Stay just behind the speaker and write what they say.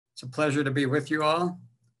It's a pleasure to be with you all.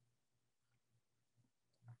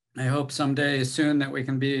 I hope someday soon that we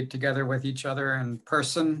can be together with each other in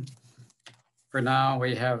person. For now,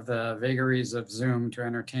 we have the vagaries of Zoom to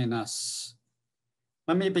entertain us.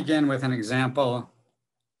 Let me begin with an example,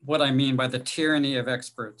 what I mean by the tyranny of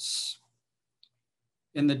experts.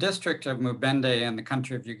 In the district of Mubende in the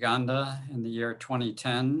country of Uganda in the year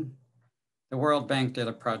 2010, the World Bank did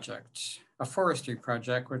a project, a forestry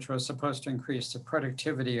project, which was supposed to increase the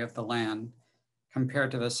productivity of the land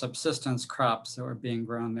compared to the subsistence crops that were being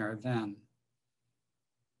grown there then.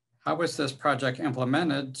 How was this project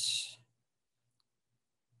implemented?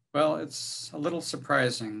 Well, it's a little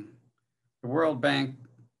surprising. The World Bank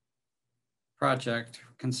project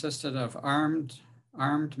consisted of armed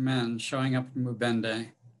men showing up in Mubende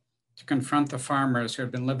to confront the farmers who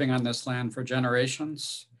had been living on this land for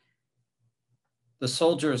generations. The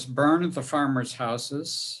soldiers burned the farmers'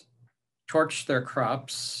 houses, torched their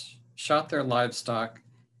crops, shot their livestock,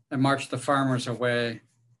 and marched the farmers away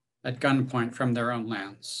at gunpoint from their own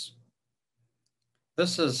lands.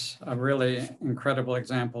 This is a really incredible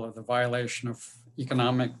example of the violation of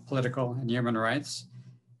economic, political, and human rights.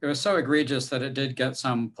 It was so egregious that it did get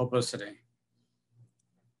some publicity.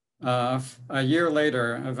 A year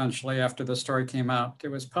later, eventually, after the story came out, it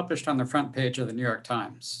was published on the front page of the New York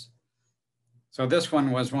Times. So this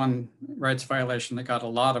one was one rights violation that got a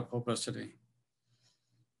lot of publicity.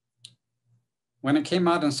 When it came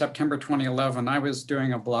out in September 2011, I was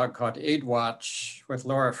doing a blog called Aid Watch with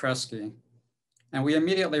Laura Fresky, and we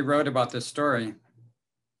immediately wrote about this story.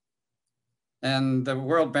 And the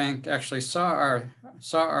World Bank actually saw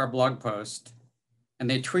our blog post, and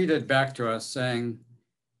they tweeted back to us saying,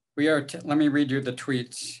 let me read you the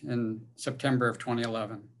tweet in September of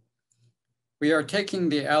 2011. "We are taking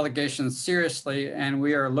the allegations seriously and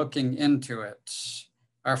we are looking into it.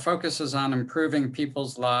 Our focus is on improving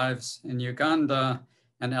people's lives in Uganda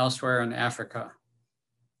and elsewhere in Africa."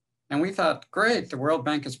 And we thought, great, the World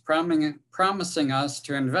Bank is promising us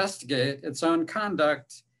to investigate its own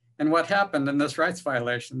conduct and what happened in this rights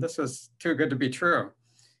violation. This was too good to be true.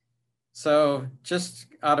 So just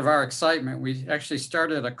out of our excitement, we actually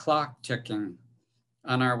started a clock ticking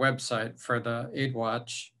on our website for the Aid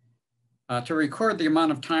Watch to record the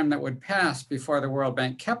amount of time that would pass before the World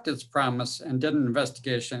Bank kept its promise and did an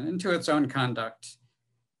investigation into its own conduct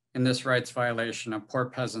in this rights violation of poor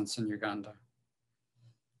peasants in Uganda.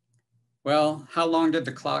 Well, how long did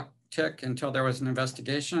the clock tick until there was an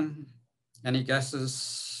investigation? Any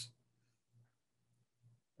guesses?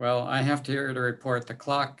 Well, I have to here to report the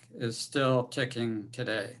clock is still ticking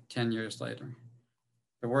today, 10 years later.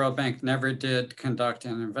 The World Bank never did conduct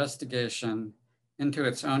an investigation into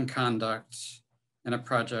its own conduct in a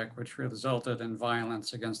project which resulted in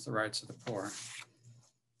violence against the rights of the poor.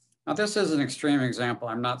 Now, this is an extreme example.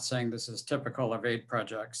 I'm not saying this is typical of aid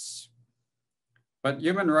projects, but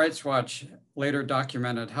Human Rights Watch later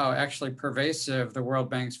documented how actually pervasive the World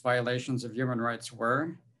Bank's violations of human rights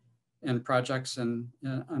were in projects in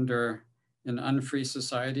unfree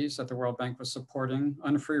societies that the World Bank was supporting,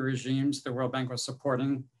 unfree regimes the World Bank was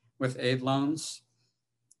supporting with aid loans.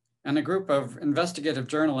 And a group of investigative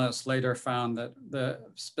journalists later found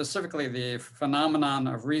that specifically the phenomenon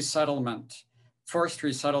of resettlement, forced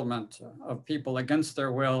resettlement of people against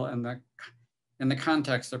their will in the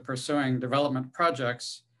context of pursuing development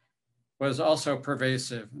projects was also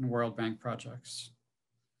pervasive in World Bank projects.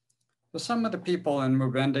 So some of the people in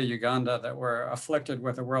Mubende, Uganda that were afflicted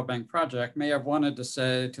with a World Bank project may have wanted to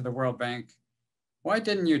say to the World Bank, "Why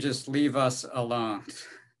didn't you just leave us alone?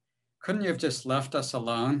 Couldn't you have just left us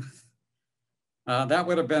alone?" That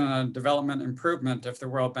would have been a development improvement if the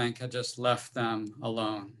World Bank had just left them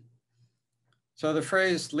alone. So the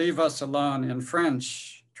phrase "leave us alone" in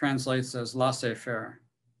French translates as laissez-faire.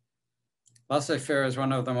 Laissez-faire is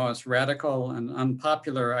one of the most radical and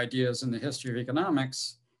unpopular ideas in the history of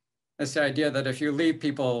economics. It's the idea that if you leave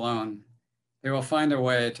people alone, they will find a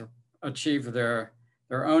way to achieve their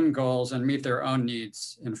own goals and meet their own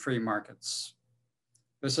needs in free markets.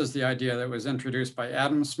 This is the idea that was introduced by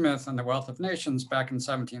Adam Smith in The Wealth of Nations back in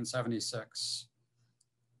 1776.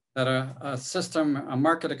 That a system, a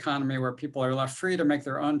market economy where people are left free to make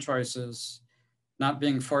their own choices, not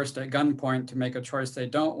being forced at gunpoint to make a choice they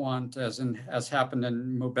don't want, as happened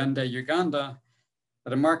in Mubende, Uganda,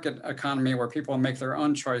 that a market economy where people make their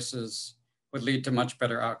own choices would lead to much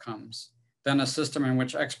better outcomes than a system in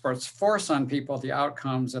which experts force on people the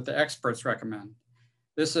outcomes that the experts recommend.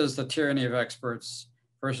 This is the tyranny of experts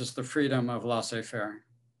versus the freedom of laissez-faire.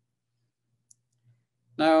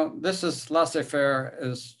 Now, this is laissez-faire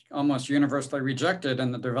is almost universally rejected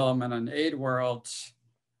in the development and aid world.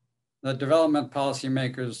 the development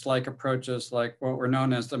policymakers like approaches like what were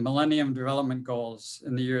known as the Millennium Development Goals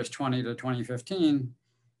in the years 20 to 2015,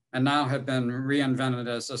 and now have been reinvented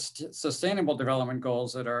as sustainable development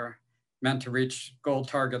goals that are meant to reach goal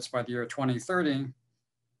targets by the year 2030.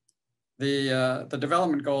 The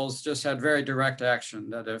development goals just had very direct action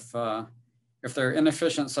that if there are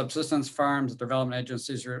inefficient subsistence farms, development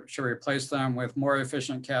agencies should replace them with more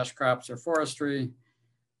efficient cash crops or forestry.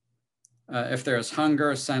 If there's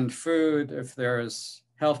hunger, send food. If there's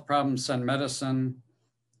health problems, send medicine.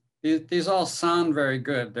 These all sound very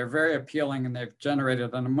good. They're very appealing, and they've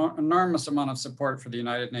generated an enormous amount of support for the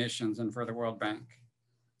United Nations and for the World Bank.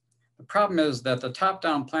 The problem is that the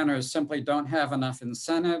top-down planners simply don't have enough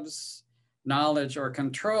incentives, knowledge, or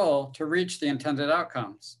control to reach the intended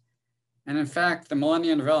outcomes. And in fact, the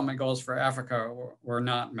Millennium Development Goals for Africa were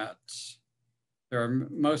not met. There are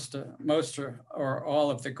most or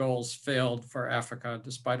all of the goals failed for Africa,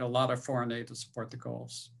 despite a lot of foreign aid to support the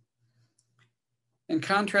goals. In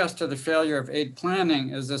contrast to the failure of aid planning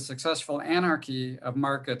is the successful anarchy of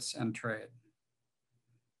markets and trade.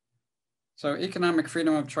 So economic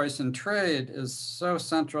freedom of choice in trade is so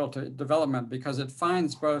central to development because it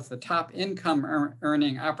finds both the top income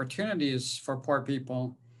earning opportunities for poor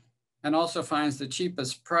people and also finds the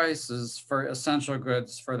cheapest prices for essential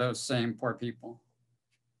goods for those same poor people.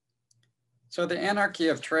 So the anarchy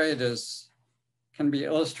of trade can be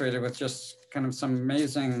illustrated with just kind of some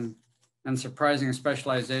amazing and surprising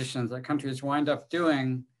specializations that countries wind up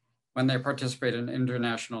doing when they participate in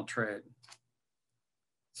international trade.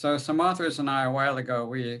 So some authors and I, a while ago,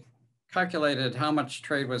 we calculated how much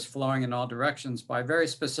trade was flowing in all directions by very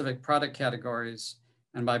specific product categories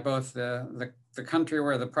and by both the country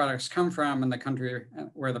where the products come from and the country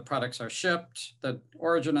where the products are shipped, the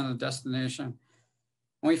origin and the destination.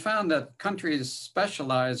 And we found that countries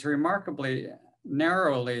specialize remarkably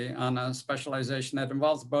narrowly on a specialization that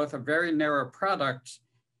involves both a very narrow product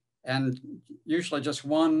and usually just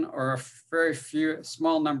one or a very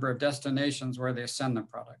small number of destinations where they send the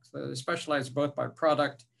products. They specialize both by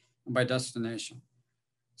product and by destination.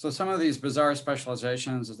 So some of these bizarre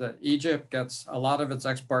specializations is that Egypt gets a lot of its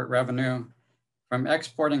export revenue from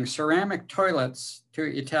exporting ceramic toilets to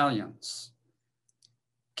Italians.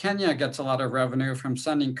 Kenya gets a lot of revenue from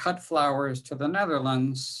sending cut flowers to the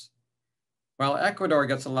Netherlands, while Ecuador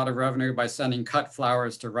gets a lot of revenue by sending cut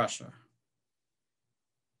flowers to Russia.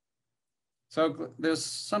 So there's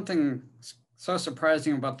something so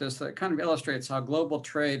surprising about this that kind of illustrates how global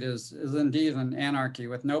trade is indeed an anarchy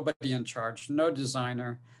with nobody in charge, no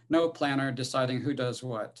designer, no planner deciding who does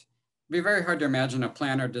what. It'd be very hard to imagine a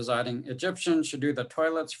planner deciding Egyptians should do the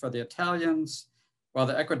toilets for the Italians, while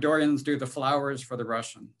the Ecuadorians do the flowers for the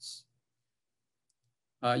Russians.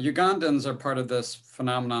 Ugandans are part of this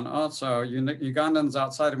phenomenon also. Ugandans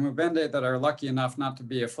outside of Mubende that are lucky enough not to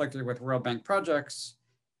be afflicted with World Bank projects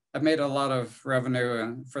have made a lot of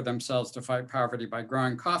revenue for themselves to fight poverty by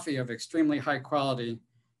growing coffee of extremely high quality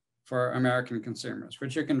for American consumers,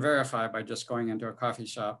 which you can verify by just going into a coffee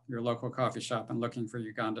shop, your local coffee shop, and looking for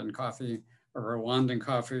Ugandan coffee or Rwandan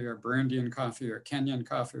coffee or Burundian coffee or Kenyan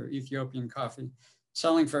coffee or Ethiopian coffee,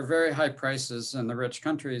 selling for very high prices in the rich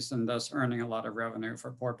countries and thus earning a lot of revenue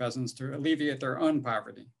for poor peasants to alleviate their own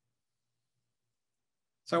poverty.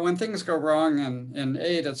 So when things go wrong in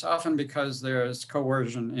aid, it's often because there's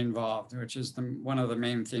coercion involved, which is one of the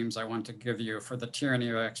main themes I want to give you for the tyranny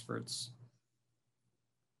of experts.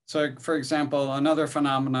 So for example, another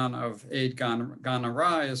phenomenon of aid gone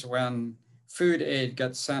awry is when food aid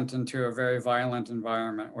gets sent into a very violent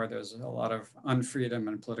environment where there's a lot of unfreedom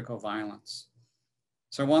and political violence.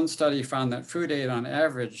 So one study found that food aid on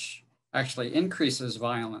average actually increases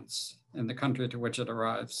violence in the country to which it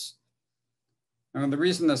arrives. And the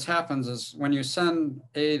reason this happens is when you send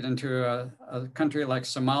aid into a country like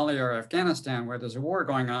Somalia or Afghanistan, where there's a war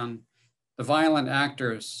going on, the violent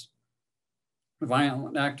actors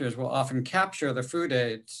will often capture the food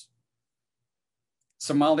aids.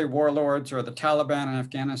 Somali warlords or the Taliban in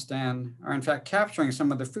Afghanistan are in fact capturing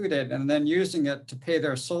some of the food aid and then using it to pay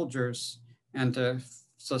their soldiers and to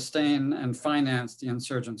sustain and finance the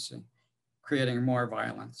insurgency, creating more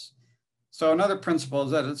violence. So another principle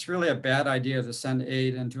is that it's really a bad idea to send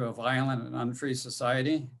aid into a violent and unfree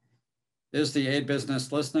society. Is the aid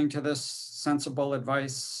business listening to this sensible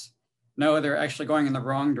advice? No, they're actually going in the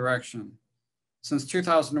wrong direction. Since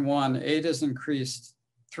 2001, aid has increased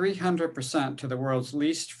 300% to the world's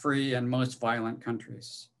least free and most violent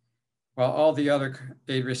countries, while all the other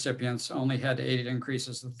aid recipients only had aid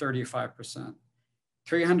increases of 35%.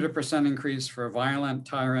 300% increase for violent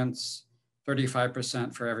tyrants,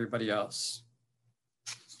 35% for everybody else.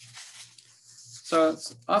 So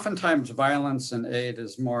it's oftentimes violence in aid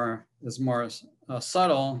is more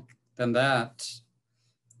subtle than that.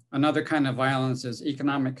 Another kind of violence is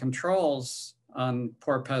economic controls on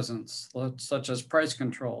poor peasants, such as price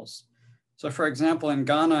controls. So for example, in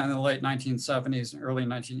Ghana in the late 1970s and early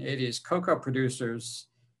 1980s, cocoa producers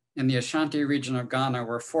in the Ashanti region of Ghana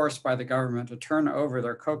were forced by the government to turn over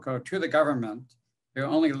their cocoa to the government. They were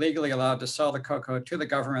only legally allowed to sell the cocoa to the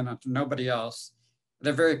government and to nobody else at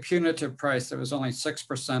a very punitive price that was only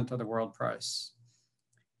 6% of the world price.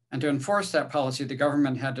 And to enforce that policy, the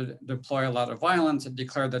government had to deploy a lot of violence and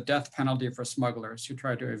declare the death penalty for smugglers who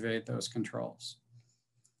tried to evade those controls.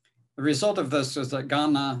 The result of this was that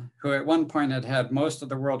Ghana, who at one point had had most of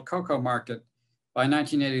the world cocoa market, by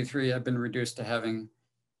 1983 had been reduced to having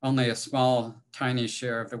only a small, tiny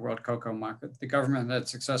share of the world cocoa market. The government had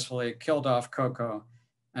successfully killed off cocoa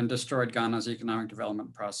and destroyed Ghana's economic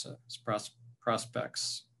development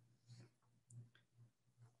prospects.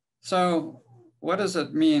 So what does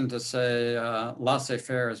it mean to say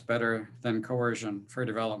laissez-faire is better than coercion for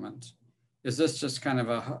development? Is this just kind of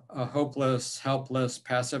a hopeless, helpless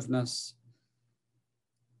passiveness?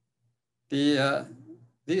 These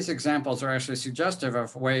examples are actually suggestive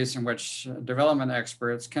of ways in which development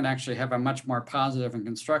experts can actually have a much more positive and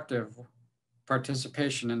constructive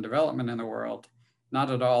participation in development in the world,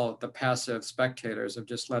 not at all the passive spectators of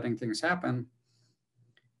just letting things happen.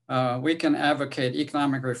 We can advocate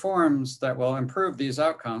economic reforms that will improve these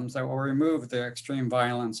outcomes, that will remove the extreme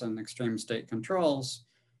violence and extreme state controls.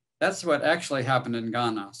 That's what actually happened in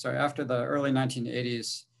Ghana. So after the early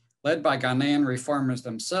 1980s, led by Ghanaian reformers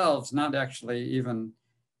themselves, not actually even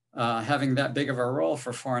having that big of a role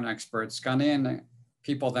for foreign experts, Ghanaian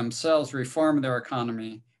people themselves reformed their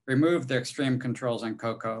economy, removed the extreme controls on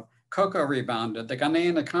cocoa. Cocoa rebounded, the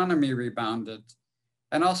Ghanaian economy rebounded,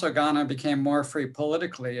 and also Ghana became more free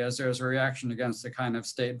politically as there was a reaction against the kind of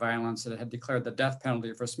state violence that had declared the death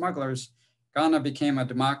penalty for smugglers. Ghana became a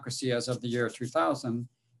democracy as of the year 2000,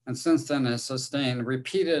 and since then has sustained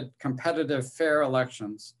repeated competitive, fair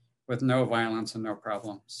elections with no violence and no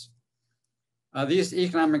problems. These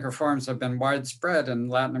economic reforms have been widespread in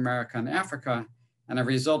Latin America and Africa and have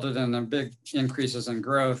resulted in big increases in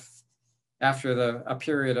growth after a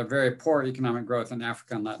period of very poor economic growth in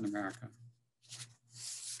Africa and Latin America.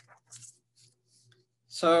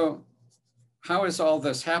 So how is all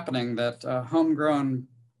this happening that homegrown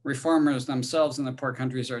reformers themselves in the poor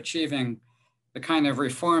countries are achieving the kind of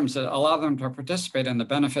reforms that allow them to participate in the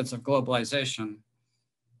benefits of globalization,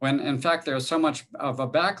 when in fact there's so much of a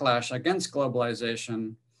backlash against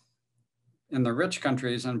globalization in the rich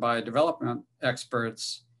countries and by development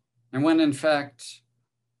experts, and when in fact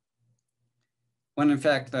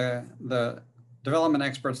the development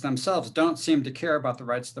experts themselves don't seem to care about the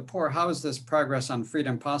rights of the poor? How is this progress on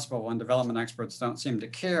freedom possible when development experts don't seem to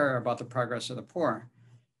care about the progress of the poor?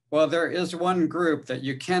 Well, there is one group that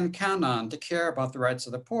you can count on to care about the rights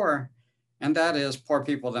of the poor, and that is poor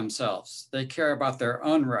people themselves. They care about their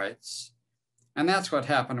own rights. And that's what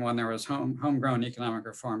happened when there was homegrown economic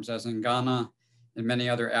reforms, as in Ghana and many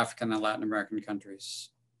other African and Latin American countries.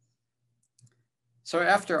 So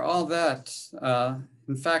after all that,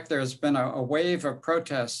 in fact, there's been a wave of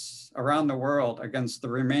protests around the world against the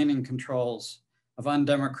remaining controls of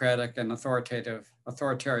undemocratic and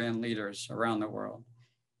authoritarian leaders around the world.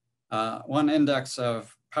 One index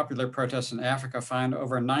of popular protests in Africa found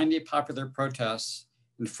over 90 popular protests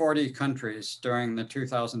in 40 countries during the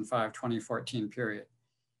 2005-2014 period.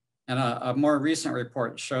 And a more recent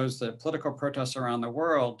report shows that political protests around the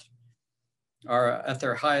world are at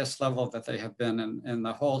their highest level that they have been in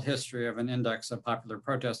the whole history of an index of popular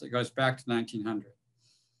protests that goes back to 1900.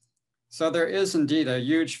 So there is indeed a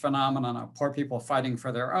huge phenomenon of poor people fighting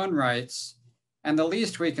for their own rights. And the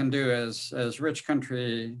least we can do as rich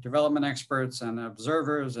country development experts and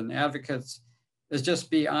observers and advocates is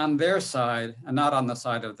just be on their side and not on the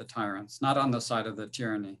side of the tyrants, not on the side of the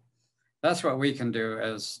tyranny. That's what we can do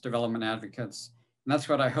as development advocates. And that's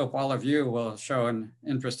what I hope all of you will show an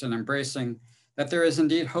interest in embracing, that there is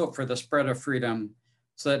indeed hope for the spread of freedom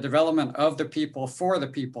so that development of the people, for the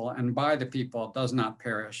people, and by the people does not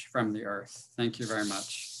perish from the earth. Thank you very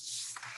much.